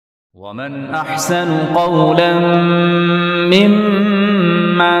ومن أحسن قولا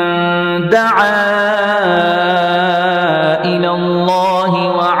ممن دعا إلى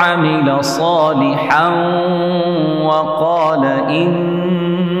الله وعمل صالحا وقال إنني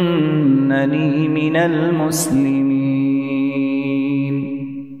من المسلمين.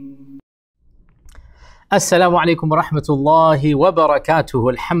 Assalamu alaikum wa rahmatullahi wa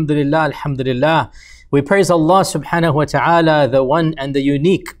barakatuh. Alhamdulillah, alhamdulillah. We praise Allah subhanahu wa ta'ala, the one and the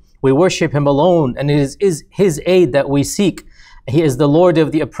unique. We worship Him alone, and it is His aid that we seek. He is the Lord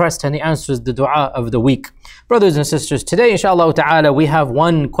of the oppressed, and He answers the dua of the weak. Brothers and sisters, today inshallah ta'ala we have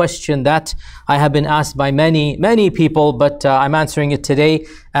one question that I have been asked by many people, but I'm answering it today,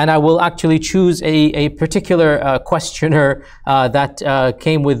 and I will actually choose a particular questioner that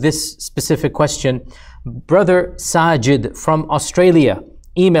came with this specific question. Brother Sajid from Australia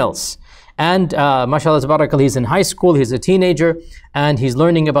emails. And mashallah tabarakallah, he's in high school, he's a teenager, and he's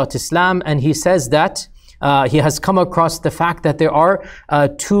learning about Islam, and he says that he has come across the fact that there are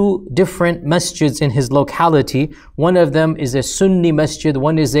two different masjids in his locality. One of them is a Sunni masjid,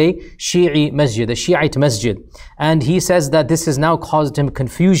 one is a Shiite masjid, a Shiite masjid. And he says that this has now caused him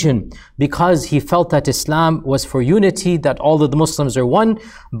confusion because he felt that Islam was for unity, that all of the Muslims are one,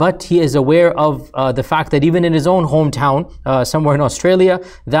 but he is aware of the fact that even in his own hometown, somewhere in Australia,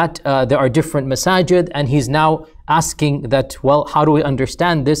 that there are different masajid, and he's now asking that, well, how do we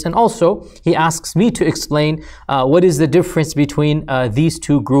understand this? And also, he asks me to explain what is the difference between these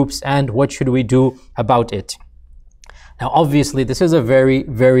two groups and what should we do about it. Now, obviously, this is a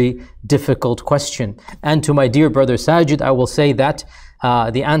very difficult question. And to my dear brother Sajid, I will say that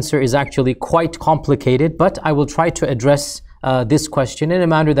the answer is actually quite complicated, but I will try to address this question in a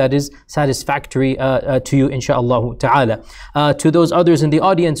manner that is satisfactory to you, insha'Allah ta'ala. To those others in the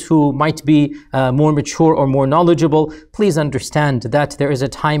audience who might be more mature or more knowledgeable, please understand that there is a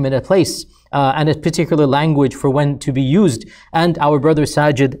time and a place and a particular language for when to be used. And our brother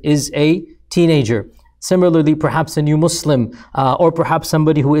Sajid is a teenager. Similarly, perhaps a new Muslim or perhaps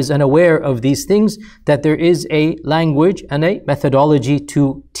somebody who is unaware of these things, that there is a language and a methodology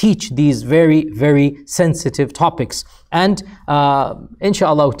to teach these very sensitive topics. And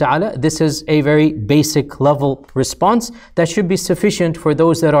inshallah ta'ala, this is a very basic level response that should be sufficient for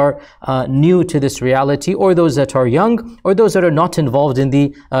those that are new to this reality, or those that are young, or those that are not involved in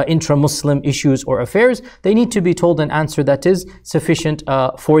the intra-Muslim issues or affairs. They need to be told an answer that is sufficient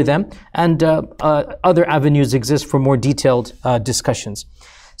for them. And other avenues exist for more detailed discussions.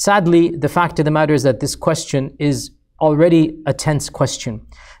 Sadly, the fact of the matter is that this question is already a tense question,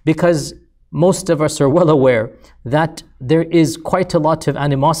 because most of us are well aware that there is quite a lot of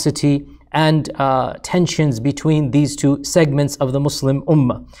animosity and tensions between these two segments of the Muslim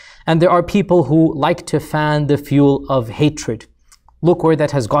Ummah. And there are people who like to fan the fuel of hatred. Look where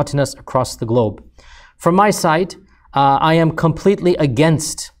that has gotten us across the globe. From my side, I am completely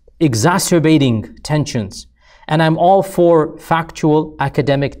against exacerbating tensions, and I'm all for factual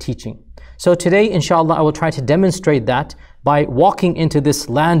academic teaching. So today, inshallah, I will try to demonstrate that by walking into this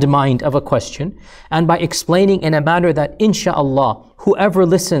landmine of a question and by explaining in a manner that, inshallah, whoever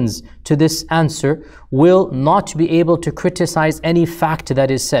listens to this answer will not be able to criticize any fact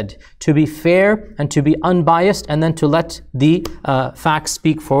that is said, to be fair and to be unbiased, and then to let the facts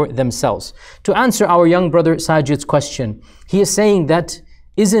speak for themselves. To answer our young brother Sajid's question, he is saying that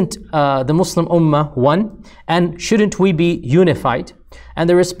isn't the Muslim Ummah one, and shouldn't we be unified? And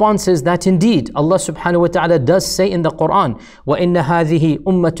the response is that indeed Allah subhanahu wa ta'ala does say in the Quran, وَإِنَّ هَذِهِ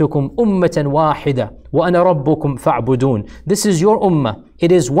أُمَّتُكُمْ أُمَّةً وَاحِدَةً وَأَنَا رَبُّكُمْ فَاعْبُدُونَ. This is your ummah,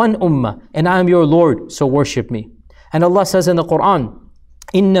 it is one ummah, and I am your Lord, so worship me. And Allah says in the Quran,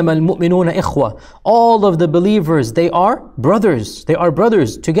 إِنَّمَا الْمُؤْمِنُونَ إِخْوَةً. All of the believers, they are brothers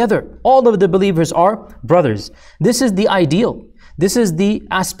together. All of the believers are brothers. This is the ideal. This is the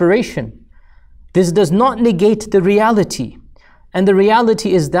aspiration. This does not negate the reality. And the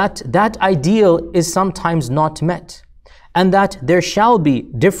reality is that that ideal is sometimes not met, and that there shall be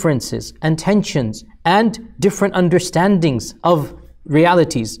differences and tensions and different understandings of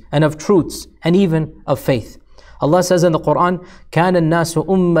realities and of truths and even of faith. Allah says in the Quran, كَانَ النَّاسُ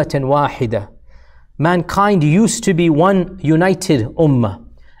أُمَّةً وَاحِدَةً. Mankind used to be one united ummah,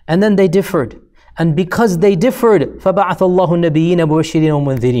 and then they differed. And because they differed, فَبَعَثَ اللَّهُ النَّبِيِّينَ مُبَشِّرِينَ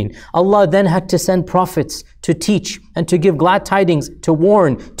وَمُنذِرِينَ. Allah then had to send prophets to teach and to give glad tidings, to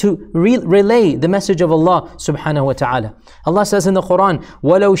warn, to relay the message of Allah subhanahu wa ta'ala. Allah says in the Quran,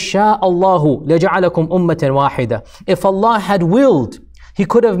 وَلَوْ شَاءَ اللَّهُ لَجَعَلَكُمْ أُمَّةً وَاحِدَةً. If Allah had willed, He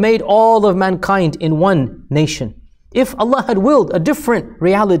could have made all of mankind in one nation. If Allah had willed a different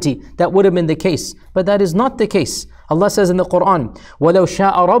reality, that would have been the case. But that is not the case. Allah says in the Quran, وَلَوْ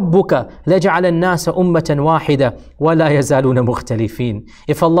شَاءَ رَبُّكَ لَجَعَلَ النَّاسَ أُمَّةً وَاحِدَةً وَلَا يَزَالُونَ مُخْتَلِفِينَ.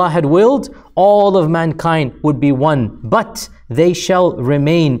 If Allah had willed, all of mankind would be one, but they shall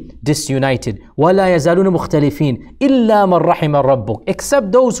remain disunited. وَلَا يَزَالُونَ مُخْتَلِفِينَ إِلَّا مَنْ رَحِمَ رَبُّكَ.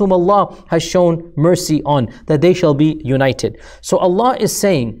 Except those whom Allah has shown mercy on, that they shall be united. So Allah is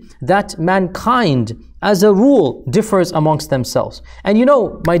saying that mankind, as a rule, differs amongst themselves. And you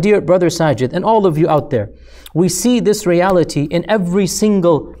know, my dear brother Sajid, and all of you out there, we see this reality in every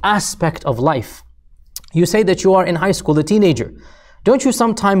single aspect of life. You say that you are in high school, a teenager. Don't you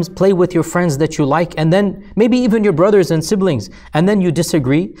sometimes play with your friends that you like, and then maybe even your brothers and siblings, and then you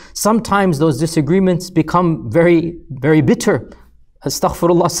disagree? Sometimes those disagreements become very, very bitter.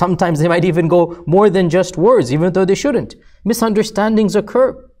 Astaghfirullah, sometimes they might even go more than just words, even though they shouldn't. Misunderstandings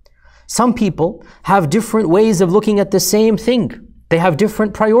occur. Some people have different ways of looking at the same thing. They have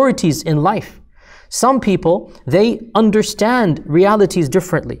different priorities in life. Some people, they understand realities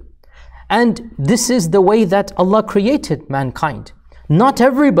differently. And this is the way that Allah created mankind. Not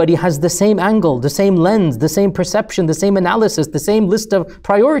everybody has the same angle, the same lens, the same perception, the same analysis, the same list of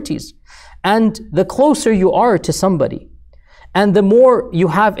priorities. And the closer you are to somebody, and the more you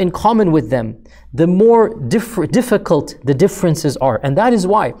have in common with them, the more difficult the differences are. And that is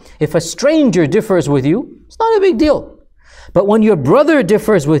why, if a stranger differs with you, it's not a big deal. But when your brother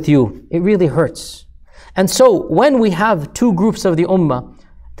differs with you, it really hurts. And so, when we have two groups of the ummah,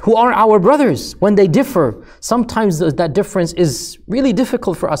 who are our brothers, when they differ, sometimes that difference is really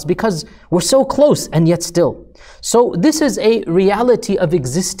difficult for us because we're so close and yet still. So this is a reality of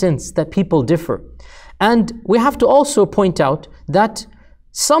existence, that people differ. And we have to also point out that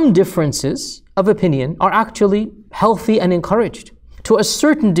some differences of opinion are actually healthy and encouraged. To a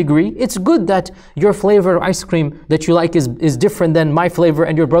certain degree, it's good that your flavor of ice cream that you like is different than my flavor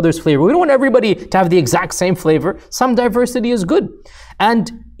and your brother's flavor. We don't want everybody to have the exact same flavor. Some diversity is good.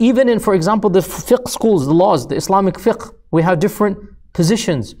 And even in, for example, the fiqh schools, the laws, the Islamic fiqh, we have different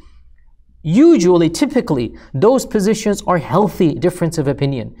positions. Usually, typically, those positions are healthy difference of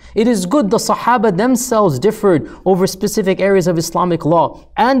opinion. It is good the Sahaba themselves differed over specific areas of Islamic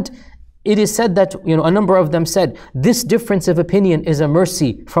law. And it is said that, a number of them said, this difference of opinion is a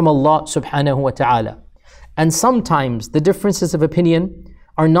mercy from Allah subhanahu wa ta'ala. And sometimes the differences of opinion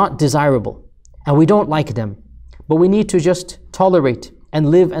are not desirable and we don't like them. But we need to just tolerate and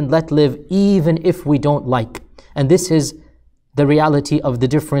live and let live even if we don't like. And this is the reality of the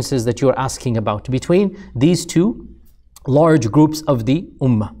differences that you're asking about between these two large groups of the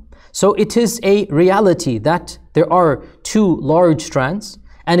ummah. So it is a reality that there are two large strands,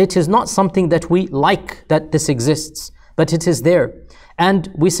 and it is not something that we like that this exists, but it is there.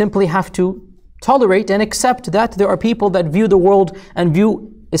 And we simply have to tolerate and accept that there are people that view the world and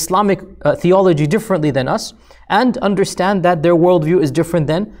view Islamic theology differently than us, and understand that their worldview is different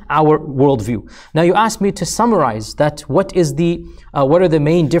than our worldview. Now you asked me to summarize that what are the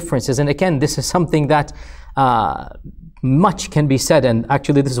main differences, and again, this is something that much can be said, and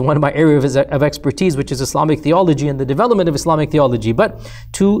actually this is one of my areas of expertise, which is Islamic theology and the development of Islamic theology. But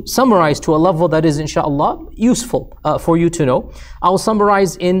to summarize to a level that is inshallah useful for you to know, I'll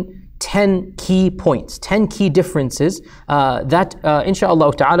summarize in 10 key points, 10 key differences that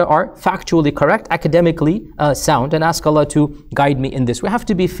inshallah ta'ala are factually correct, academically sound, and ask Allah to guide me in this. We have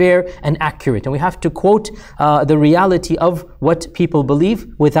to be fair and accurate, and we have to quote the reality of what people believe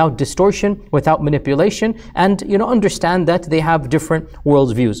without distortion, without manipulation, and understand that they have different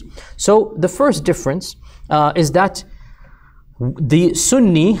worldviews. So the first difference is that the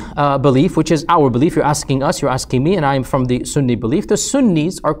Sunni belief, which is our belief, you're asking us, you're asking me, and I'm from the Sunni belief. The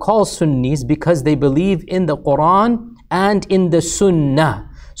Sunnis are called Sunnis because they believe in the Quran and in the Sunnah.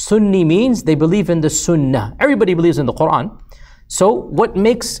 Sunni means they believe in the Sunnah. Everybody believes in the Quran. So what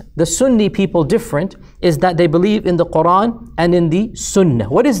makes the Sunni people different is that they believe in the Quran and in the Sunnah.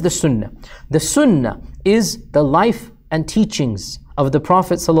 What is the Sunnah? The Sunnah is the life and teachings of the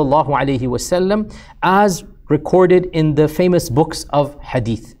Prophet ﷺ as recorded in the famous books of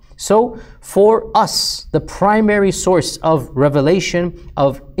hadith. So for us, the primary source of revelation,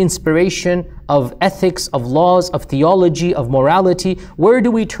 of inspiration, of ethics, of laws, of theology, of morality, where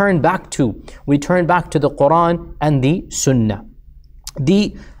do we turn back to? We turn back to the Quran and the Sunnah.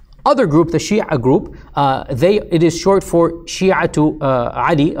 The other group, the Shia group, it is short for Shi'atu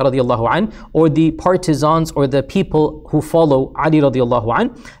Ali radiallahu an, or the partisans or the people who follow Ali radiallahu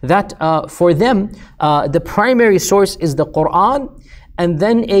an, that for them the primary source is the Quran, and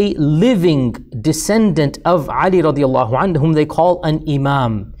then a living descendant of Ali radiallahu an, whom they call an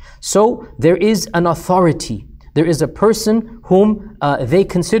imam. So there is an authority, There is a person whom they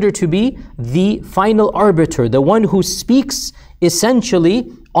consider to be the final arbiter, the one who speaks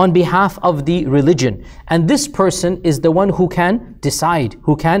essentially on behalf of the religion. And this person is the one who can decide,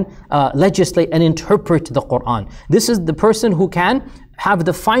 who can legislate and interpret the Quran. This is the person who can have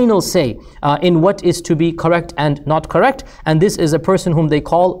the final say in what is to be correct and not correct. And this is a person whom they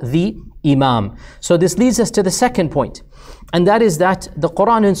call the Imam. So this leads us to the second point. And that is that the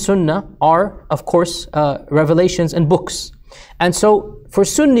Quran and Sunnah are, of course, revelations and books. And so for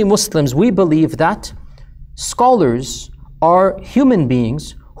Sunni Muslims, we believe that scholars are human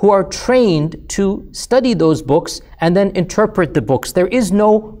beings who are trained to study those books and then interpret the books. There is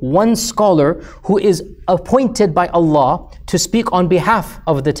no one scholar who is appointed by Allah to speak on behalf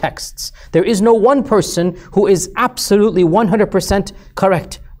of the texts. There is no one person who is absolutely 100%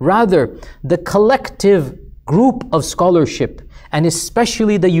 correct. Rather, the collective group of scholarship, and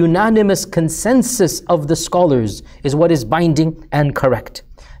especially the unanimous consensus of the scholars, is what is binding and correct.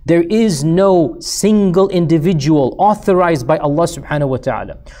 There is no single individual authorized by Allah subhanahu wa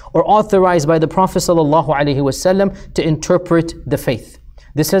ta'ala or authorized by the Prophet sallallahu alaihi wasallam to interpret the faith.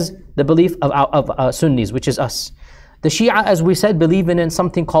 This is the belief of Sunnis, which is us. The Shia, as we said, believe in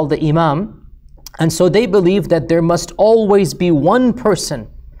something called the Imam. And so they believe that there must always be one person,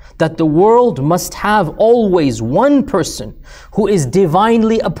 that the world must have always one person who is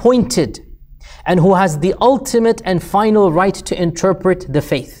divinely appointed and who has the ultimate and final right to interpret the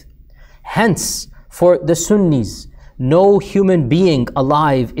faith. Hence, for the Sunnis, no human being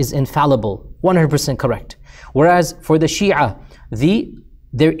alive is infallible, 100% correct. Whereas for the Shia,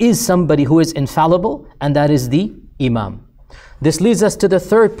 there is somebody who is infallible, and that is the Imam. This leads us to the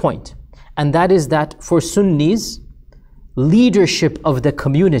third point, and that is that for Sunnis, leadership of the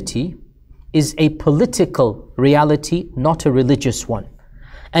community is a political reality, not a religious one.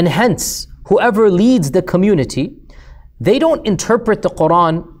 And hence, whoever leads the community, they don't interpret the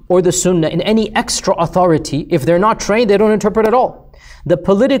Quran or the Sunnah in any extra authority. If they're not trained, they don't interpret at all. The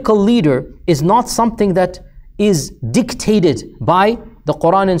political leader is not something that is dictated by the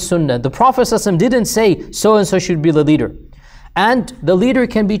Quran and Sunnah. The Prophet ﷺ didn't say so-and-so should be the leader. And the leader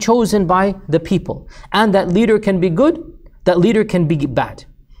can be chosen by the people. And that leader can be good, that leader can be bad.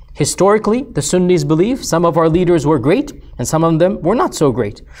 Historically, the Sunnis believe some of our leaders were great and some of them were not so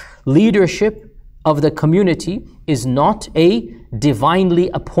great. Leadership of the community is not a divinely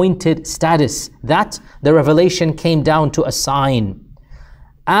appointed status that the revelation came down to assign.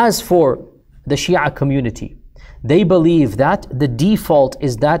 As for the Shia community, they believe that the default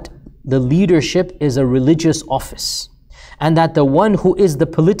is that the leadership is a religious office, and that the one who is the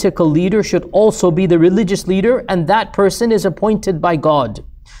political leader should also be the religious leader, and that person is appointed by God.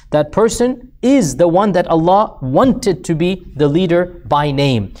 That person is the one that Allah wanted to be the leader by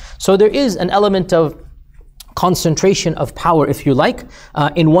name. So there is an element of concentration of power, if you like,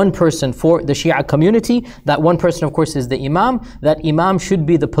 in one person for the Shia community. That one person, of course, is the Imam. That Imam should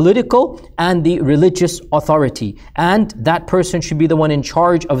be the political and the religious authority. And that person should be the one in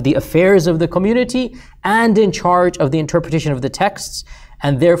charge of the affairs of the community and in charge of the interpretation of the texts.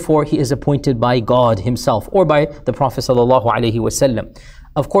 And therefore, he is appointed by God himself or by the Prophet sallallahu alaihi wasallam.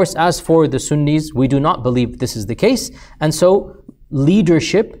 Of course, as for the Sunnis, we do not believe this is the case. And so,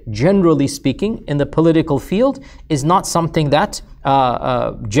 leadership, generally speaking, in the political field is not something that,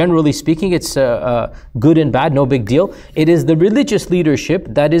 generally speaking, it's good and bad, no big deal. It is the religious leadership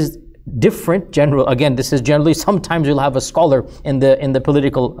that is different. Again, this is generally, sometimes you'll have a scholar in the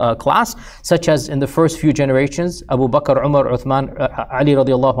political class, such as in the first few generations, Abu Bakr, Umar, Uthman, Ali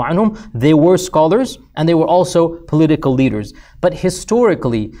radiallahu anhum, they were scholars and they were also political leaders. But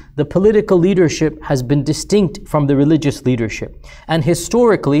historically, the political leadership has been distinct from the religious leadership. And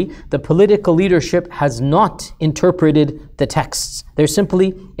historically, the political leadership has not interpreted the texts. They're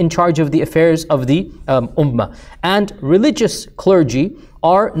simply in charge of the affairs of the ummah. And religious clergy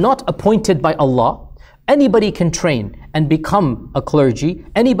are not appointed by Allah. Anybody can train and become a clergy.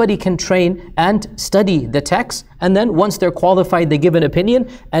 Anybody can train and study the text. And then once they're qualified, they give an opinion.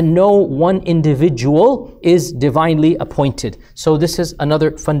 And no one individual is divinely appointed. So this is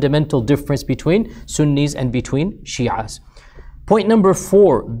another fundamental difference between Sunnis and between Shias. Point number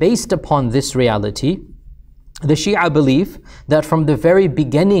 4, based upon this reality, the Shia believe that from the very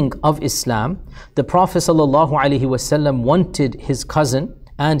beginning of Islam, the Prophet ﷺ wanted his cousin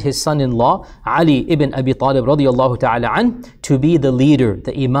and his son-in-law, Ali ibn Abi Talib radiyallahu ta'ala an, to be the leader,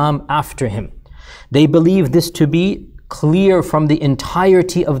 the Imam after him. They believe this to be clear from the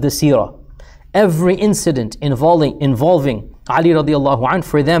entirety of the seerah. Every incident involving Ali radiyallahu an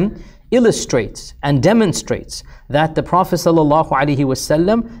for them illustrates and demonstrates that the Prophet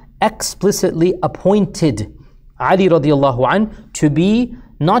ﷺ explicitly appointed Ali radiallahu an to be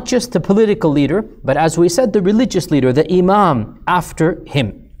not just the political leader, but as we said, the religious leader, the Imam after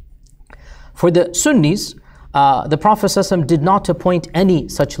him. For the Sunnis, the Prophet ﷺ did not appoint any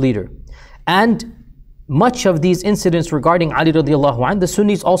such leader. And much of these incidents regarding Ali radiallahu anh, the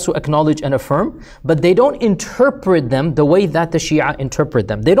Sunnis also acknowledge and affirm, but they don't interpret them the way that the Shia interpret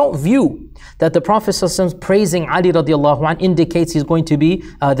them. They don't view that the Prophet ﷺ praising Ali radiallahu anh indicates he's going to be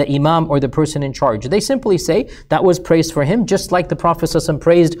the Imam or the person in charge. They simply say that was praise for him, just like the Prophet ﷺ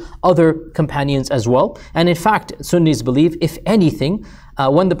praised other companions as well. And in fact, Sunnis believe, if anything,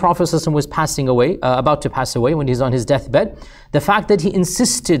 when the Prophet ﷺ was passing away, about to pass away, when he's on his deathbed, the fact that he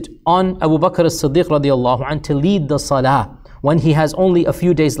insisted on Abu Bakr as-Siddiq radiallahu anh to lead the salah when he has only a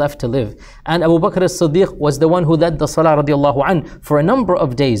few days left to live. And Abu Bakr as-Siddiq was the one who led the salah radiallahu anh for a number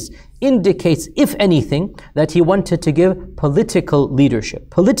of days, indicates, if anything, that he wanted to give political leadership,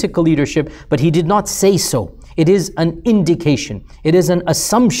 but he did not say so. It is an indication, it is an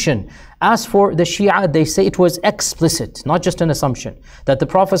assumption. As for the Shia, they say it was explicit, not just an assumption, that the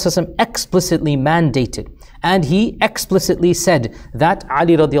Prophet ﷺ explicitly mandated, and he explicitly said that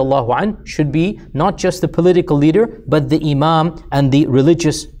Ali radiallahu anh should be not just the political leader, but the Imam and the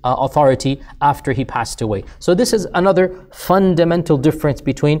religious authority after he passed away. So this is another fundamental difference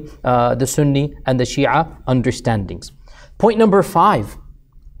between the Sunni and the Shia understandings. Point number 5.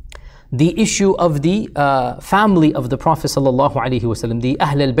 The issue of the family of the Prophet sallallahu alaihi wasallam, the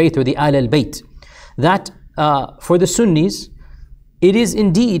Ahl al-Bayt or the Al al-Bayt. That for the Sunnis, it is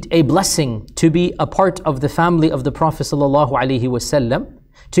indeed a blessing to be a part of the family of the Prophet sallallahu alaihi wasallam,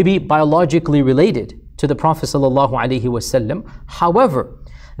 to be biologically related to the Prophet sallallahu alaihi wasallam. However,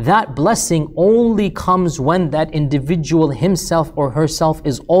 that blessing only comes when that individual himself or herself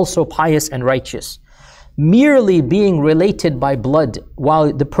is also pious and righteous. Merely being related by blood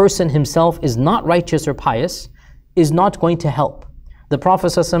while the person himself is not righteous or pious is not going to help. The Prophet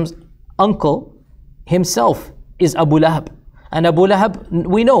ﷺ's uncle himself is Abu Lahab. And Abu Lahab,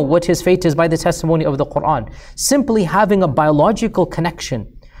 we know what his fate is by the testimony of the Quran. Simply having a biological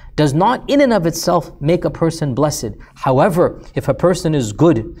connection does not in and of itself make a person blessed. However, if a person is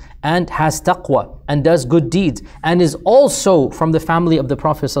good and has taqwa and does good deeds and is also from the family of the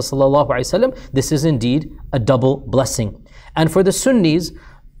Prophet ﷺ, this is indeed a double blessing. And for the Sunnis,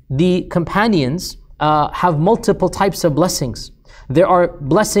 the companions have multiple types of blessings. There are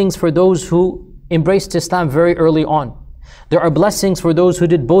blessings for those who embraced Islam very early on. There are blessings for those who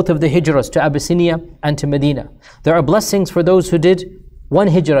did both of the hijrahs to Abyssinia and to Medina. There are blessings for those who did one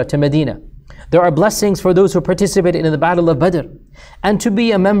hijrah to Medina. There are blessings for those who participated in the battle of Badr. And to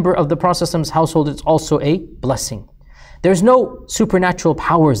be a member of the Prophet's household is also a blessing. There's no supernatural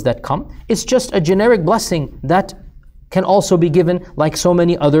powers that come. It's just a generic blessing that can also be given like so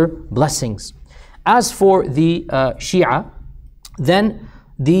many other blessings. As for the Shia, then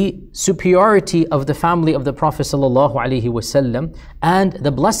the superiority of the family of the Prophet ﷺ and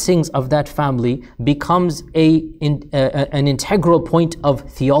the blessings of that family becomes an integral point of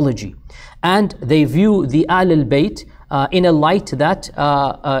theology. And they view the Ahl al-Bayt in a light that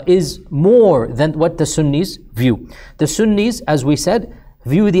is more than what the Sunnis view. The Sunnis, as we said,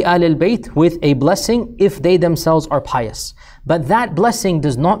 view the Ahl al-Bayt with a blessing if they themselves are pious. But that blessing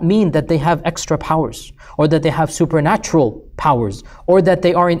does not mean that they have extra powers, or that they have supernatural powers, or that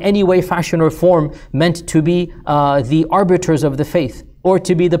they are in any way, fashion, or form meant to be the arbiters of the faith, or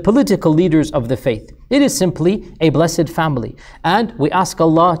to be the political leaders of the faith. It is simply a blessed family. And we ask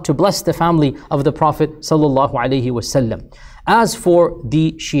Allah to bless the family of the Prophet ﷺ. As for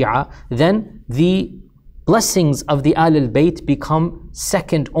the Shia, then the blessings of the Ahl al-Bayt become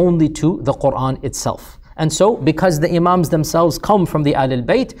second only to the Quran itself. And so, because the Imams themselves come from the Ahl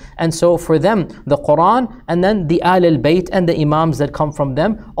al-Bayt, and so for them, the Quran and then the Ahl al-Bayt and the Imams that come from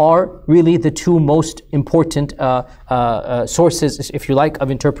them are really the two most important sources, if you like,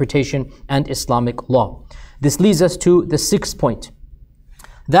 of interpretation and Islamic law. This leads us to the 6th point,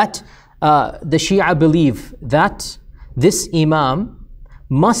 that the Shia believe that this Imam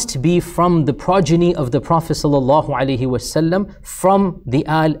must be from the progeny of the Prophet ﷺ, from the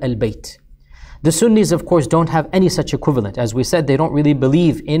Ahl al-Bayt. The Sunnis, of course, don't have any such equivalent. As we said, they don't really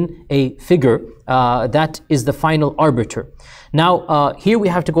believe in a figure that is the final arbiter. Now, here we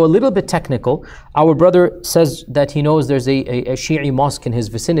have to go a little bit technical. Our brother says that he knows there's a Shi'i mosque in his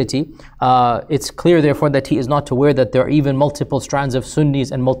vicinity. It's clear, therefore, that he is not aware that there are even multiple strands of Sunnis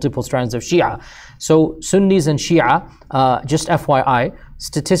and multiple strands of Shia. So, Sunnis and Shia, just FYI,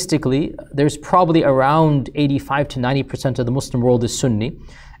 statistically, there's probably around 85 to 90% of the Muslim world is Sunni,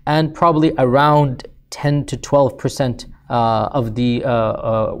 and probably around 10 to 12%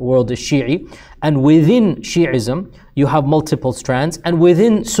 world is Shi'i. And within Shi'ism, you have multiple strands. And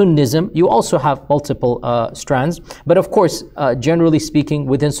within Sunnism, you also have multiple strands. But of course, generally speaking,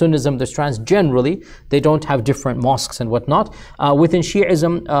 within Sunnism, the strands generally, they don't have different mosques and whatnot. Within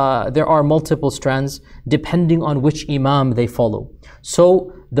Shi'ism, there are multiple strands depending on which Imam they follow.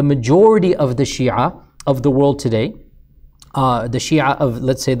 So the majority of the Shia of the world today, the Shia of,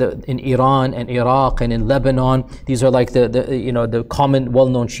 let's say, in Iran and Iraq and in Lebanon, these are like the common,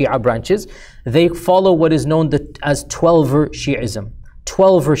 well-known Shia branches. They follow what is known as 12er Shi'ism.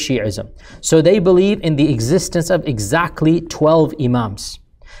 12er Shi'ism. So they believe in the existence of exactly 12 Imams.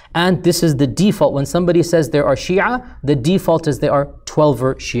 And this is the default. When somebody says there are Shia, the default is they are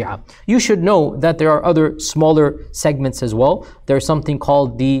 12er Shia. You should know that there are other smaller segments as well. There's something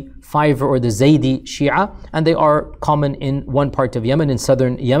called the 5er or the Zaydi Shia, and they are common in one part of Yemen, in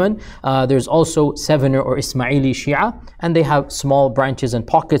southern Yemen. There's also 7er or Ismaili Shia, and they have small branches and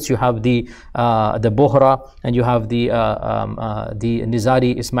pockets. You have the Bohra, and you have the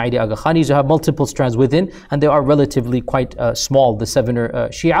Nizari Ismaili Aga Khanis. You have multiple strands within, and they are relatively quite small, the 7er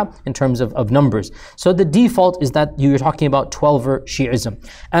Shia, in terms of numbers. So the default is that you're talking about 12er Shi'ism.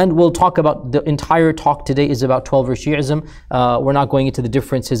 And we'll talk about, the entire talk today is about 12er Shi'ism. We're not going into the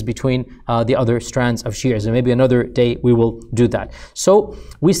differences between the other strands of Shi'ism. Maybe another day we will do that. So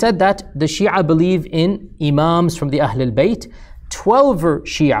we said that the Shia believe in Imams from the Ahlul Bayt. 12er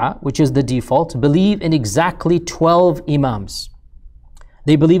Shia, which is the default, believe in exactly 12 Imams.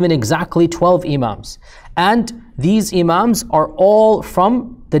 They believe in exactly 12 Imams. And these Imams are all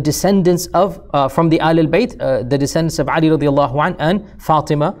from the descendants of, from the Ahlul Bayt, the descendants of Ali radiallahu anh and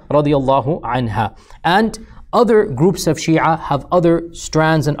Fatima radiallahu anha. And other groups of Shia have other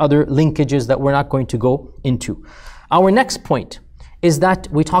strands and other linkages that we're not going to go into. Our next point is that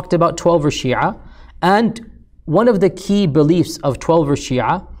we talked about 12er Shia, and one of the key beliefs of 12er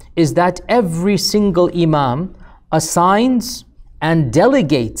Shia is that every single Imam assigns and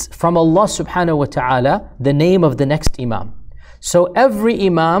delegates from Allah subhanahu wa ta'ala the name of the next Imam. So every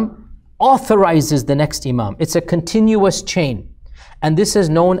Imam authorizes the next Imam. It's a continuous chain, and this is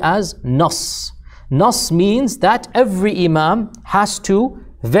known as Nas. Nas means that every Imam has to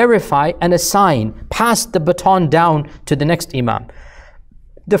verify and assign, pass the baton down to the next Imam.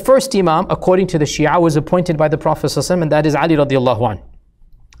 The first Imam, according to the Shia, was appointed by the Prophet ﷺ, and that is Ali radiallahu anhu.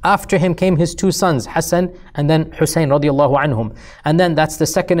 After him came his two sons, Hassan and then Hussein radiallahu anhum. And then that's the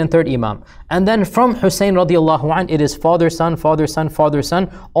second and third Imam. And then from Hussein radiallahu anhu, it is father, son, father, son, father,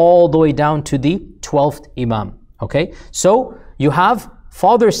 son, all the way down to the 12th Imam. Okay? So you have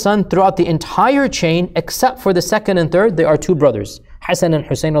father, son throughout the entire chain, except for the second and third. They are two brothers, Hassan and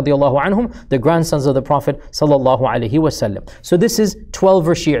Hussein radiallahu anhum, the grandsons of the Prophet sallallahu alaihi wasallam. So this is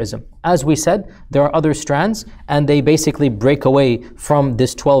 12er Shi'ism. As we said, there are other strands, and they basically break away from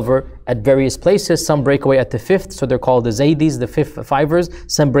this 12er at various places. Some break away at the 5th, so they're called the Zaydis, the 5ers.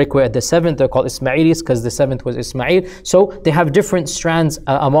 Some break away at the 7th, they're called Ismailis, because the 7th was Ismail. So they have different strands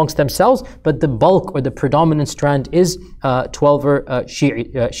amongst themselves, but the bulk or the predominant strand is 12er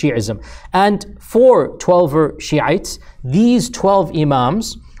Shi'ism. And for 12er Shiites, these 12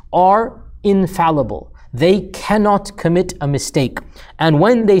 Imams are infallible. They cannot commit a mistake. And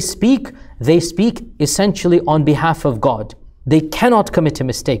when they speak essentially on behalf of God. They cannot commit a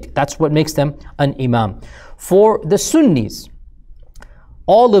mistake. That's what makes them an Imam. For the Sunnis,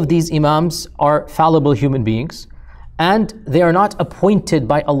 all of these Imams are fallible human beings, and they are not appointed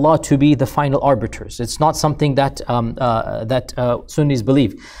by Allah to be the final arbiters. It's not something that Sunnis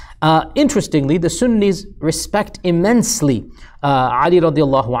believe. Interestingly, the Sunnis respect immensely Ali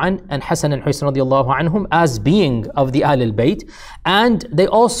radiallahu an and Hassan and Hussein radiallahu anhum as being of the Ahlul Bayt, and they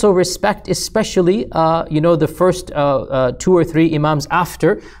also respect especially the first 2 or 3 Imams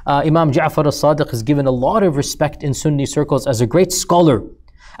after. Imam Ja'far as-Sadiq is given a lot of respect in Sunni circles as a great scholar,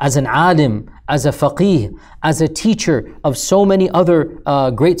 as an alim, as a faqih, as a teacher of so many other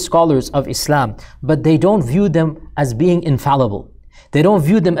great scholars of Islam. But they don't view them as being infallible. They don't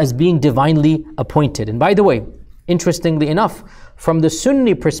view them as being divinely appointed. And by the way, interestingly enough, from the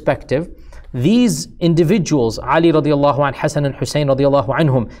Sunni perspective, these individuals, Ali radiallahu anh, Hassan and Hussein radiallahu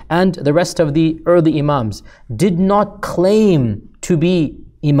anhum, and the rest of the early Imams, did not claim to be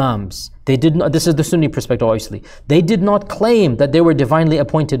Imams. They did not, this is the Sunni perspective obviously. They did not claim that they were divinely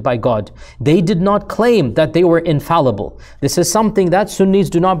appointed by God. They did not claim that they were infallible. This is something that Sunnis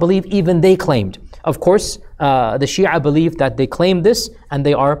do not believe even they claimed. Of course, the Shia believe that they claim this and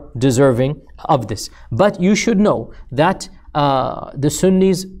they are deserving of this. But you should know that the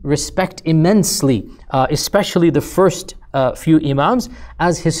Sunnis respect immensely, especially the first few Imams,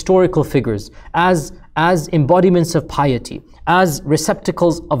 as historical figures, as embodiments of piety, as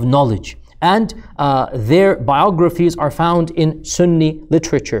receptacles of knowledge. And their biographies are found in Sunni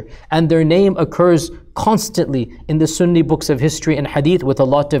literature, and their name occurs constantly in the Sunni books of history and hadith with a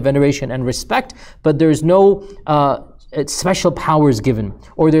lot of veneration and respect, but there's no special powers given,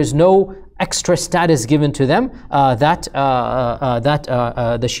 or there's no extra status given to them that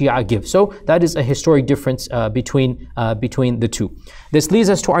the Shia give. So that is a historic difference between the two. This leads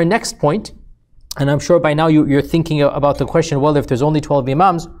us to our next point, and I'm sure by now you're thinking about the question, well, if there's only 12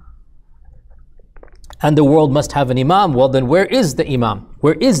 Imams, and the world must have an Imam, well then where is the Imam?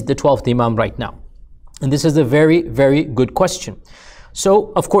 Where is the 12th Imam right now? And this is a very, very good question.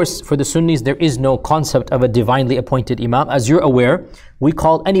 So, of course, for the Sunnis, there is no concept of a divinely appointed Imam. As you're aware, we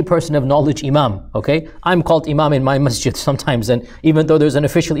call any person of knowledge Imam, okay? I'm called Imam in my masjid sometimes, and even though there's an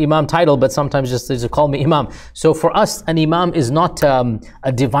official Imam title, but sometimes just they call me Imam. So for us, an Imam is not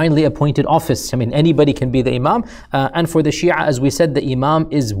a divinely appointed office. I mean, anybody can be the Imam. And for the Shia, as we said, the Imam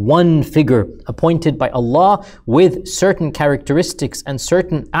is one figure appointed by Allah with certain characteristics and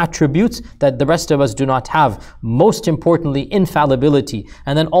certain attributes that the rest of us do not have. Most importantly, infallibility,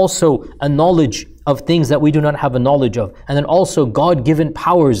 and then also a knowledge of things that we do not have a knowledge of, and then also God-given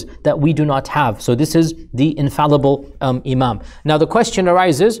powers that we do not have. So this is the infallible Imam. Now the question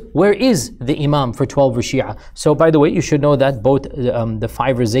arises, where is the Imam for 12 Shia? So by the way, you should know that both the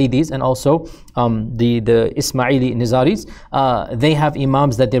 5 Zaydis and also the Ismaili Nizaris, they have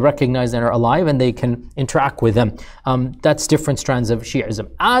Imams that they recognize and are alive, and they can interact with them. That's different strands of Shi'ism.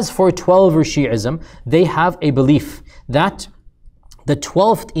 As for 12 Shi'ism, they have a belief that the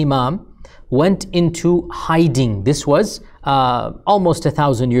 12th Imam went into hiding. This was almost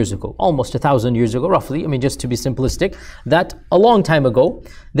 1,000 years ago. Almost 1,000 years ago, roughly. I mean, just to be simplistic, that a long time ago,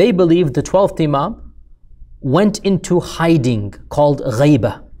 they believed the 12th Imam went into hiding, called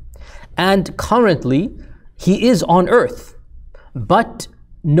ghaiba. And currently, he is on earth, but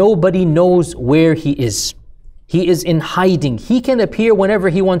nobody knows where he is. He is in hiding. He can appear whenever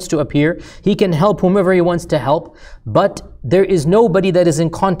he wants to appear. He can help whomever he wants to help. But there is nobody that is in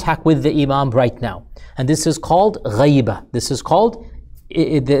contact with the Imam right now. And this is called ghaiba. This is called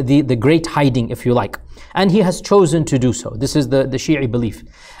the great hiding, if you like. And he has chosen to do so. This is the Shi'i belief.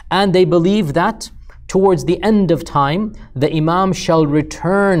 And they believe that towards the end of time, the Imam shall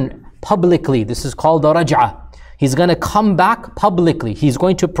return publicly. This is called the raj'ah. He's going to come back publicly. He's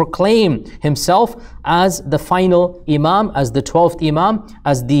going to proclaim himself as the final Imam, as the 12th Imam,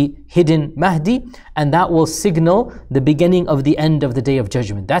 as the hidden Mahdi, and that will signal the beginning of the end of the Day of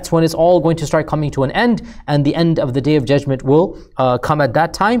Judgment. That's when it's all going to start coming to an end, and the end of the Day of Judgment will come at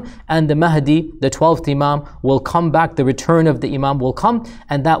that time, and the Mahdi, the 12th Imam, will come back. The return of the Imam will come,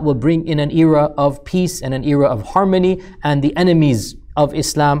 and that will bring in an era of peace and an era of harmony, and the enemies of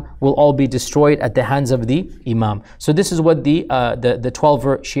Islam will all be destroyed at the hands of the Imam. So this is what the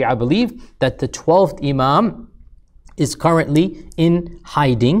 12er Shia believe, that the 12th Imam is currently in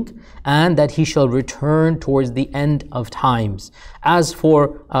hiding, and that he shall return towards the end of times. As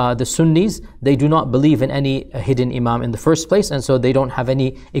for the Sunnis, they do not believe in any hidden Imam in the first place, and so they don't have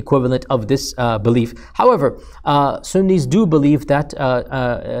any equivalent of this belief. However, Sunnis do believe that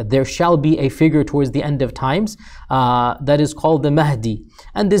there shall be a figure towards the end of times that is called the Mahdi.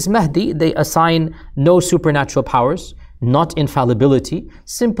 And this Mahdi, they assign no supernatural powers, not infallibility,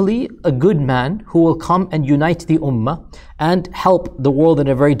 simply a good man who will come and unite the ummah and help the world in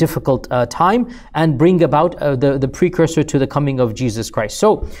a very difficult time, and bring about the precursor to the coming of Jesus Christ.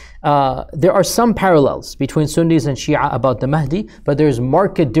 So there are some parallels between Sunnis and Shia about the Mahdi, but there's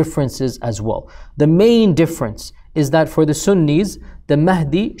marked differences as well. The main difference is that for the Sunnis, the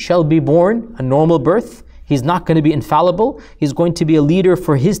Mahdi shall be born a normal birth. He's not going to be infallible. He's going to be a leader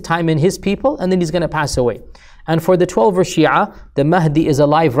for his time and his people, and then he's going to pass away. And for the 12er Shia, the Mahdi is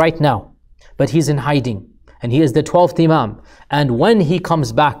alive right now, but he's in hiding, and he is the 12th Imam. And when he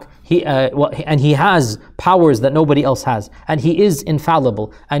comes back, and he has powers that nobody else has, and he is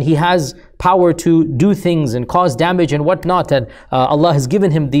infallible, and he has power to do things and cause damage and whatnot, and Allah has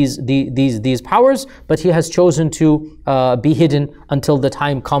given him these powers, but he has chosen to be hidden until the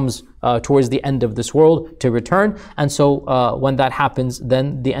time comes towards the end of this world to return. And so when that happens,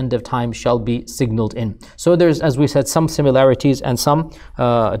 then the end of time shall be signaled in. So there's, as we said, some similarities and some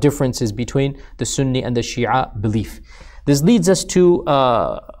differences between the Sunni and the Shia belief. This leads us to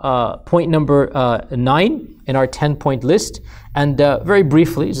point number 9 in our 10-point list. And very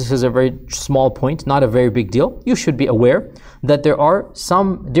briefly, this is a very small point, not a very big deal. You should be aware that there are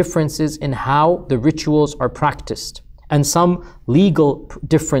some differences in how the rituals are practiced and some legal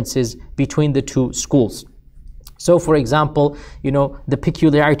differences between the two schools. So for example, the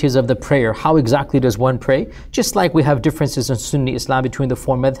peculiarities of the prayer. How exactly does one pray? Just like we have differences in Sunni Islam between the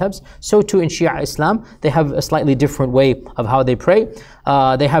four madhabs, so too in Shia Islam, they have a slightly different way of how they pray.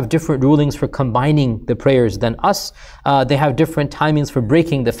 They have different rulings for combining the prayers than us. They have different timings for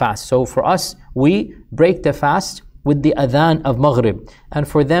breaking the fast. So for us, we break the fast with the adhan of Maghrib. And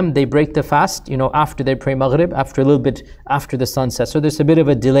for them, they break the fast, after they pray Maghrib, after a little bit after the sun sets. So there's a bit of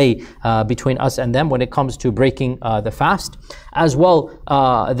a delay between us and them when it comes to breaking the fast. As well,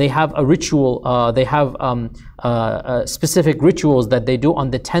 they have a ritual, they have specific rituals that they do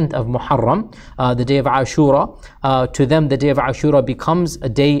on the 10th of Muharram, the day of Ashura. To them, the day of Ashura becomes a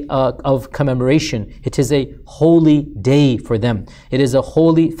day of commemoration. It is a holy day for them. It is a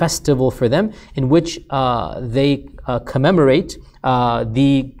holy festival for them in which they commemorate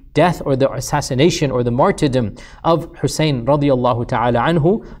the death or the assassination or the martyrdom of Hussein radiallahu ta'ala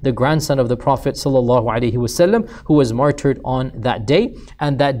anhu, the grandson of the Prophet sallallahu alaihi wasallam, who was martyred on that day.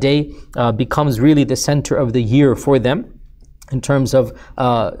 And that day becomes really the center of the year for them, in terms of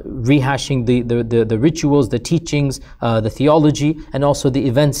rehashing the rituals, the teachings, the theology, and also the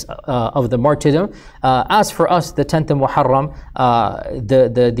events of the martyrdom. As for us, the 10th of Muharram,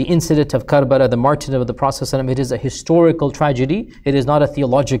 the incident of Karbala, the martyrdom of the Prophet, it is a historical tragedy. It is not a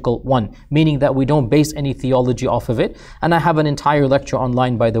theological one, meaning that we don't base any theology off of it. And I have an entire lecture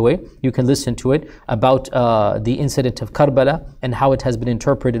online, by the way. You can listen to it about the incident of Karbala and how it has been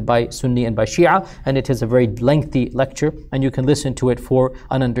interpreted by Sunni and by Shia. And it is a very lengthy lecture, and you can listen to it for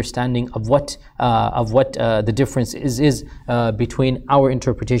an understanding of what the difference is between our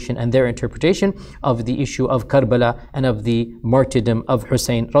interpretation and their interpretation of the issue of Karbala and of the martyrdom of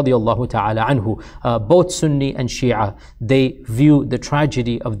Hussein radiallahu ta'ala anhu. Both Sunni and Shia, they view the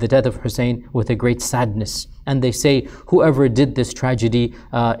tragedy of the death of Hussein with a great sadness. And they say whoever did this tragedy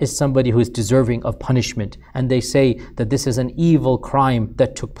is somebody who is deserving of punishment. And they say that this is an evil crime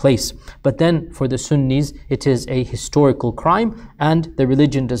that took place. But then for the Sunnis, it is a historical crime and the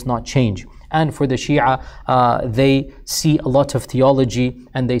religion does not change. And for the Shia, they see a lot of theology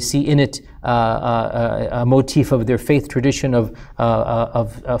and they see in it a motif of their faith tradition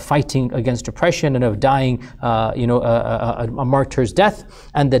of fighting against oppression and of dying, a martyr's death.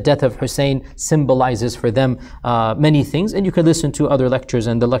 And the death of Hussein symbolizes for them many things. And you can listen to other lectures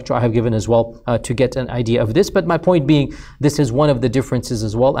and the lecture I have given as well to get an idea of this. But my point being, this is one of the differences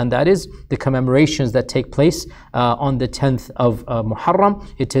as well, and that is the commemorations that take place on the 10th of Muharram.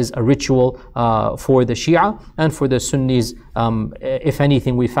 It is a ritual for the Shia, and for the Sunnis, if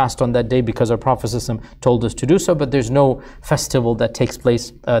anything, we fast on that day because our Prophet ﷺ told us to do so, but there's no festival that takes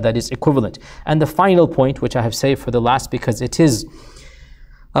place that is equivalent. And the final point, which I have saved for the last because it is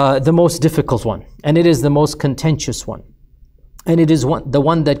the most difficult one, and it is the most contentious one, and it is the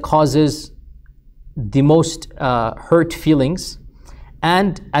one that causes the most hurt feelings,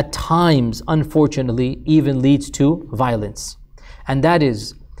 and at times, unfortunately, even leads to violence. And that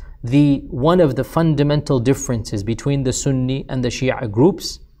is one of the fundamental differences between the Sunni and the Shia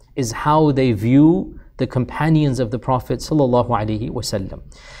groups is how they view the companions of the Prophet sallallahu alaihi wasallam.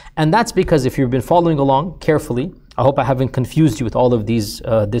 And that's because if you've been following along carefully, I hope I haven't confused you with all of this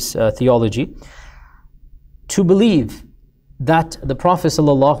theology. To believe that the Prophet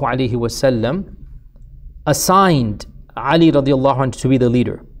sallallahu alaihi wasallam assigned Ali radiallahu anhu to be the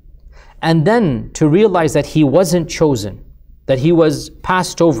leader, and then to realize that he wasn't chosen, that he was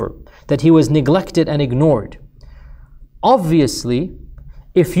passed over, that he was neglected and ignored. Obviously,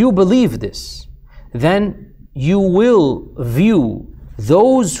 if you believe this, then you will view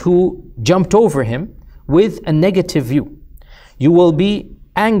those who jumped over him with a negative view. You will be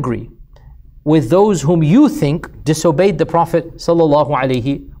angry with those whom you think disobeyed the Prophet sallallahu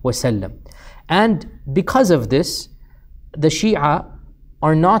alaihi wasallam. And because of this, the Shia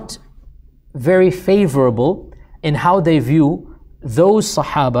are not very favorable in how they view those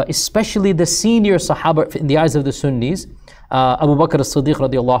Sahaba, especially the senior Sahaba in the eyes of the Sunnis, Abu Bakr as-Siddiq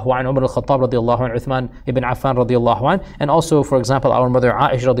radiallahu anhu, Umar al-Khattab radiallahu anhu, Uthman ibn Affan radiallahu anhu, and also, for example, our mother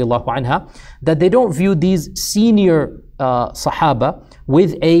Aisha radiallahu anha, that they don't view these senior Sahaba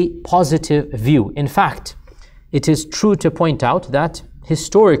with a positive view. In fact, it is true to point out that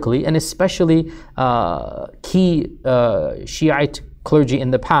historically, and especially key Shiite clergy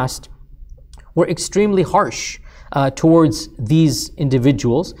in the past, were extremely harsh towards these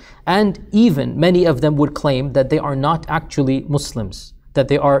individuals, and even many of them would claim that they are not actually Muslims, that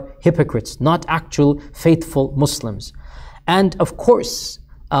they are hypocrites, not actual faithful Muslims. And of course,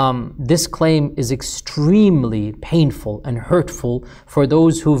 this claim is extremely painful and hurtful for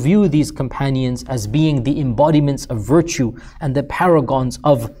those who view these companions as being the embodiments of virtue and the paragons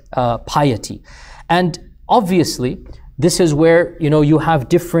of piety. And obviously, this is where you have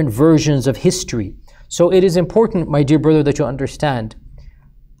different versions of history. So it is important, my dear brother, that you understand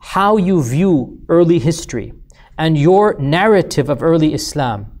how you view early history, and your narrative of early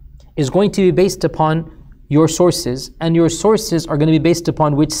Islam is going to be based upon your sources, and your sources are going to be based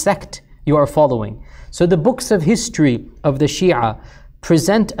upon which sect you are following. So the books of history of the Shia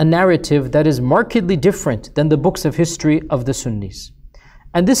present a narrative that is markedly different than the books of history of the Sunnis.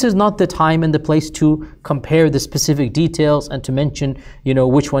 And this is not the time and the place to compare the specific details and to mention,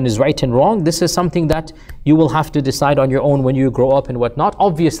 which one is right and wrong. This is something that you will have to decide on your own when you grow up and whatnot.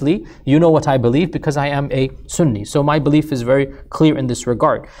 Obviously, you know what I believe because I am a Sunni. So my belief is very clear in this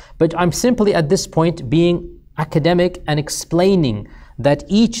regard. But I'm simply at this point being academic and explaining that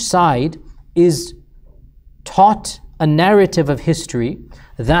each side is taught a narrative of history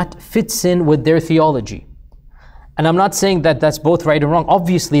that fits in with their theology. And I'm not saying that that's both right and wrong.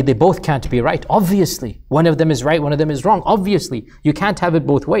 Obviously, they both can't be right. Obviously, one of them is right, one of them is wrong. Obviously, you can't have it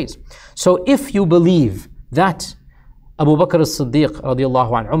both ways. So if you believe that Abu Bakr as-Siddiq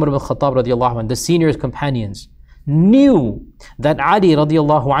radiallahu anh, Umar ibn Khattab radiallahu anh, the senior companions knew that Ali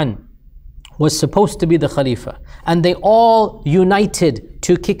radiallahu anh was supposed to be the Khalifa, and they all united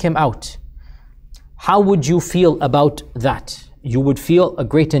to kick him out, how would you feel about that? You would feel a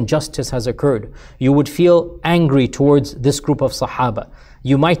great injustice has occurred. You would feel angry towards this group of Sahaba.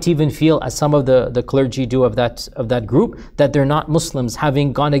 You might even feel, as some of the clergy do of that group, that they're not Muslims,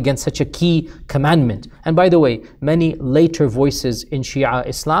 having gone against such a key commandment. And by the way, many later voices in Shia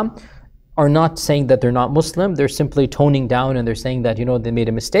Islam are not saying that they're not Muslim. They're simply toning down and they're saying that they made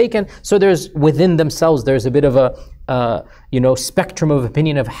a mistake. And so there's within themselves there's a bit of a spectrum of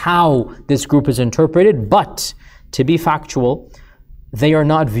opinion of how this group is interpreted. But to be factual, they are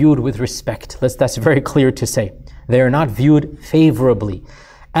not viewed with respect. That's very clear to say. They are not viewed favorably.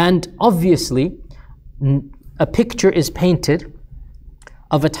 And obviously, a picture is painted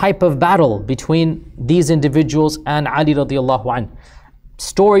of a type of battle between these individuals and Ali radiallahu anhu.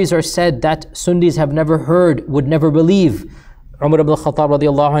 Stories are said that Sunnis have never heard, would never believe. Umar ibn Khattab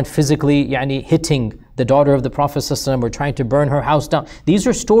radiallahu anh physically hitting the daughter of the Prophet ﷺ or trying to burn her house down. These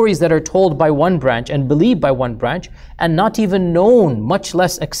are stories that are told by one branch and believed by one branch and not even known, much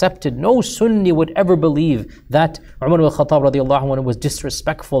less accepted. No Sunni would ever believe that Umar ibn Khattab radiallahu anh was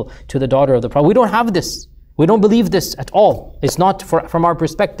disrespectful to the daughter of the Prophet. We don't have this. We don't believe this at all. It's not from our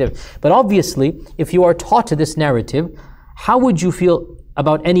perspective. But obviously, if you are taught this narrative, how would you feel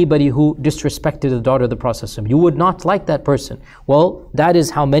about anybody who disrespected the daughter of the Prophet? You would not like that person. Well, that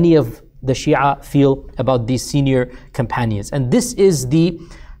is how many of the Shia feel about these senior companions. And this is the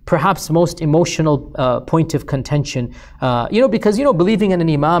perhaps most emotional point of contention, because believing in an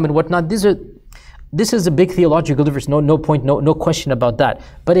imam and whatnot, this is a big theological difference, no question about that.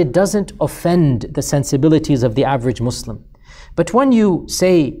 But it doesn't offend the sensibilities of the average Muslim. But when you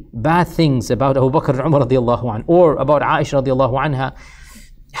say bad things about Abu Bakr and Umar radiallahu anh, or about Aisha radiallahu anha,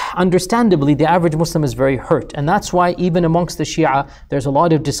 understandably the average Muslim is very hurt. And that's why even amongst the Shia there's a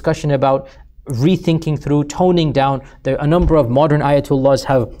lot of discussion about rethinking through, toning down. A number of modern ayatullahs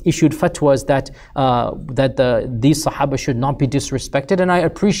have issued fatwas that these Sahaba should not be disrespected, and I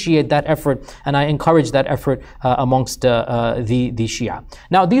appreciate that effort and I encourage that effort amongst the Shia.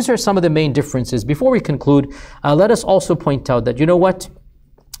 Now, these are some of the main differences. Before we conclude, let us also point out that,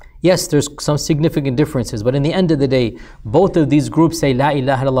 yes, there's some significant differences, but in the end of the day, both of these groups say La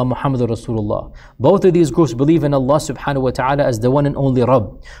ilaha illallah Muhammadur Rasulullah. Both of these groups believe in Allah subhanahu wa ta'ala as the one and only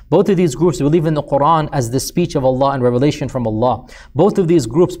Rabb. Both of these groups believe in the Quran as the speech of Allah and revelation from Allah. Both of these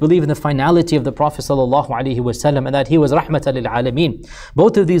groups believe in the finality of the Prophet sallallahu alaihi wasallam and that he was rahmatan lil alameen.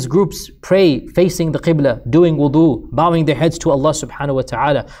 Both of these groups pray facing the Qibla, doing wudu, bowing their heads to Allah subhanahu wa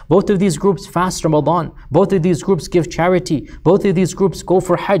ta'ala. Both of these groups fast Ramadan. Both of these groups give charity. Both of these groups go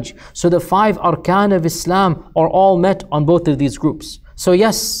for Hajj. So the 5 arkan of Islam are all met on both of these groups. So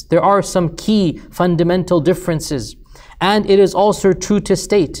yes, there are some key fundamental differences. And it is also true to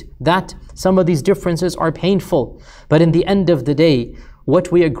state that some of these differences are painful. But in the end of the day, what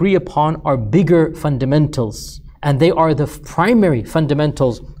we agree upon are bigger fundamentals. And they are the primary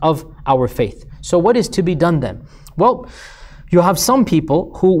fundamentals of our faith. So what is to be done then? Well, you have some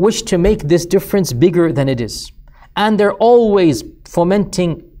people who wish to make this difference bigger than it is. And they're always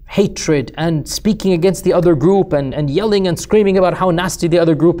fomenting hatred and speaking against the other group and yelling and screaming about how nasty the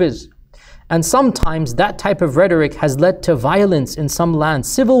other group is. And sometimes that type of rhetoric has led to violence in some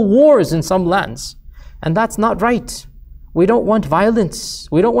lands, civil wars in some lands. And that's not right. We don't want violence.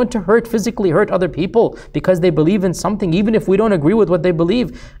 We don't want to physically hurt other people because they believe in something, even if we don't agree with what they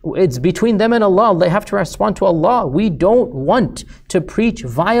believe. It's between them and Allah. They have to respond to Allah. We don't want to preach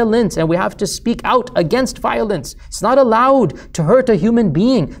violence, and we have to speak out against violence. It's not allowed to hurt a human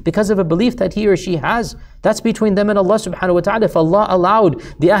being because of a belief that he or she has. That's between them and Allah subhanahu wa ta'ala. If Allah allowed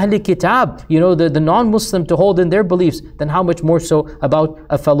the Ahli Kitab, the non-Muslim to hold in their beliefs, then how much more so about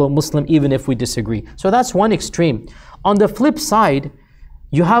a fellow Muslim, even if we disagree. So that's one extreme. On the flip side,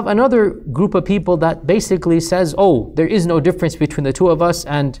 you have another group of people that basically says, oh, there is no difference between the two of us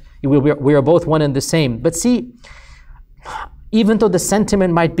and we are both one and the same. But see, even though the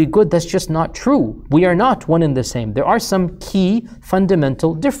sentiment might be good, that's just not true. We are not one and the same. There are some key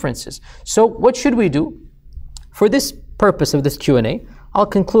fundamental differences. So what should we do? For this purpose of this Q&A, I'll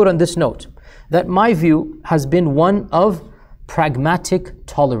conclude on this note, that my view has been one of pragmatic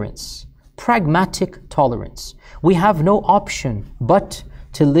tolerance. Pragmatic tolerance. We have no option but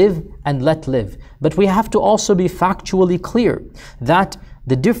to live and let live. But we have to also be factually clear that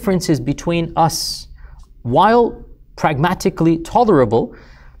the differences between us, while pragmatically tolerable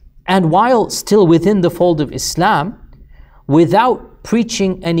and while still within the fold of Islam, without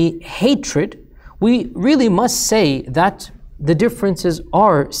preaching any hatred, we really must say that the differences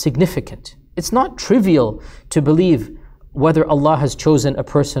are significant. It's not trivial to believe whether Allah has chosen a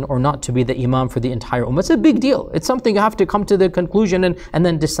person or not to be the Imam for the entire Ummah. It's a big deal. It's something you have to come to the conclusion and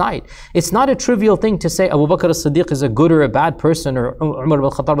then decide. It's not a trivial thing to say Abu Bakr as-Siddiq is a good or a bad person, or Umar ibn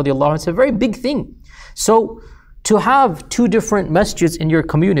al-Khattab radiallahu anhu. It's a very big thing. So to have two different masjids in your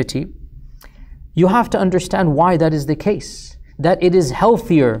community, you have to understand why that is the case. That it is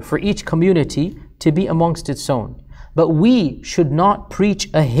healthier for each community to be amongst its own. But we should not preach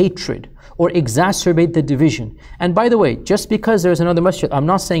a hatred or exacerbate the division. And by the way, just because there's another masjid, I'm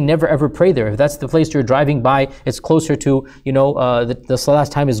not saying never ever pray there. If that's the place you're driving by, it's closer to, the salat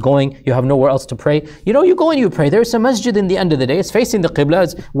time is going, you have nowhere else to pray. You go and you pray. There's a masjid in the end of the day. It's facing the Qibla,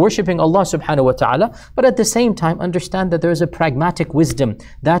 it's worshipping Allah subhanahu wa ta'ala. But at the same time, understand that there is a pragmatic wisdom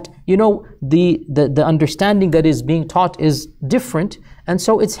that, the understanding that is being taught is different. And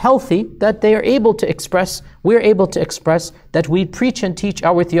so it's healthy that they are able to express, we're able to express that we preach and teach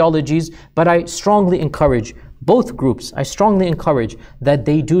our theologies, but I strongly encourage both groups, I strongly encourage that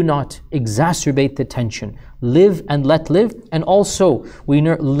they do not exacerbate the tension. Live and let live. And also, we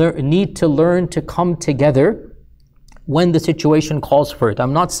need to learn to come together when the situation calls for it.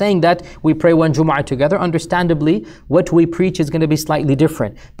 I'm not saying that we pray one Jumu'ah together. Understandably, what we preach is going to be slightly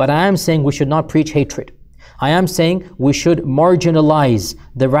different. But I am saying we should not preach hatred. I am saying we should marginalize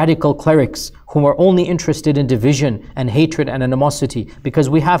the radical clerics who are only interested in division and hatred and animosity,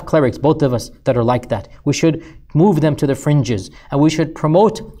 because we have clerics, both of us, that are like that. We should move them to the fringes, and we should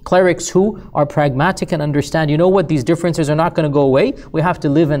promote clerics who are pragmatic and understand, these differences are not going to go away. We have to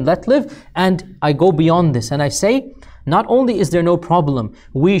live and let live. And I go beyond this and I say, not only is there no problem,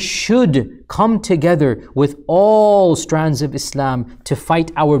 we should come together with all strands of Islam to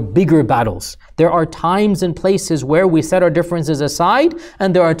fight our bigger battles. There are times and places where we set our differences aside,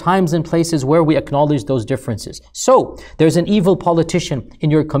 and there are times and places where we acknowledge those differences. So, there's an evil politician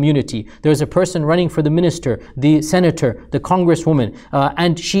in your community. There's a person running for the minister, the senator, the congresswoman,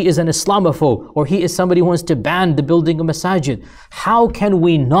 and she is an Islamophobe, or he is somebody who wants to ban the building of masajid. How can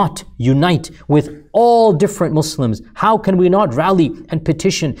we not unite with all different Muslims? How can we not rally and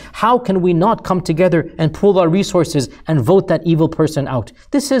petition? How can we not come together and pool our resources and vote that evil person out?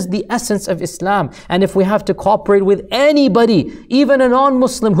 This is the essence of Islam. And if we have to cooperate with anybody, even a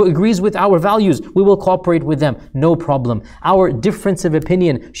non-Muslim who agrees with our values, we will cooperate with them. No problem. Our difference of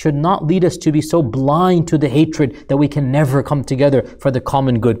opinion should not lead us to be so blind to the hatred that we can never come together for the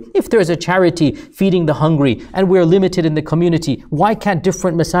common good. If there is a charity feeding the hungry and we're limited in the community, why can't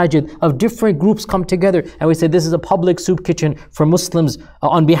different masajid of different groups come together and we say this is a public soup kitchen for Muslims,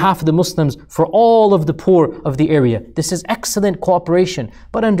 on behalf of the Muslims, for all of the poor of the area? This is excellent cooperation.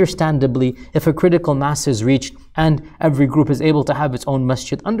 But understandably, if a critical mass is reached and every group is able to have its own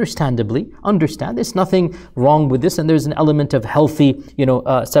masjid, understandably, there's nothing wrong with this, and there's an element of healthy,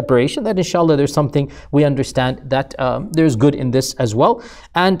 separation, that inshallah there's something we understand that there's good in this as well.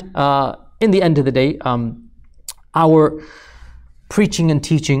 And in the end of the day, our preaching and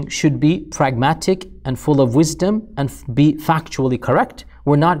teaching should be pragmatic and full of wisdom and be factually correct.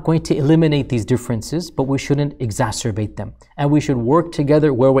 We're not going to eliminate these differences, but we shouldn't exacerbate them. And we should work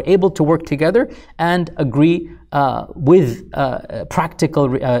together where we're able to work together and agree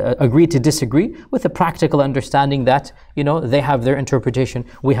agree to disagree with a practical understanding that they have their interpretation,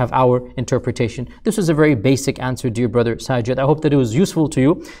 we have our interpretation. This was a very basic answer, dear brother Sajid. I hope that it was useful to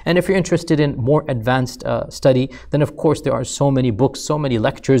you. And if you're interested in more advanced study, then of course there are so many books, so many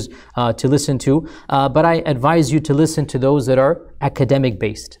lectures to listen to. But I advise you to listen to those that are academic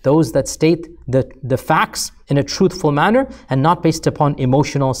based, those that state the facts in a truthful manner and not based upon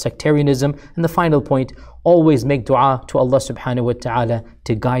emotional sectarianism. And the final point, always make dua to Allah subhanahu wa ta'ala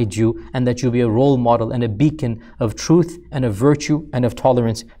to guide you, and that you be a role model and a beacon of truth and of virtue and of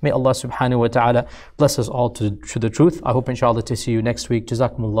tolerance. May Allah subhanahu wa ta'ala bless us all to the truth. I hope inshallah to see you next week.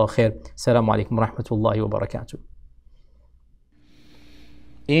 Jazakumullah khair. Assalamu alaikum wa rahmatullahi wa barakatuh.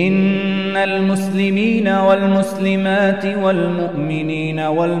 إن المسلمين والمسلمات والمؤمنين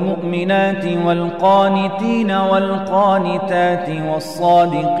والمؤمنات والقانتين والقانتات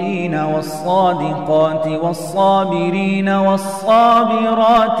والصادقين والصادقات والصابرين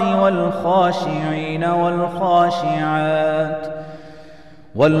والصابرات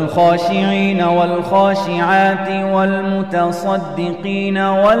والخاشعين والخاشعات والمتصدقين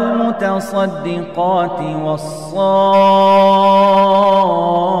والمتصدقات والصائمين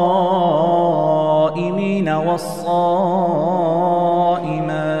والصائمات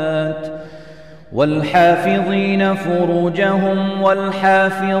والحافظين فروجهم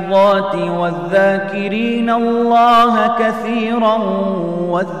والحافظات والذاكرين الله كثيرا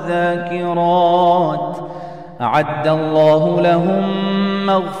والذاكرات أعد الله لهم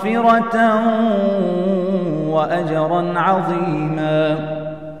مغفرة وأجرا عظيما.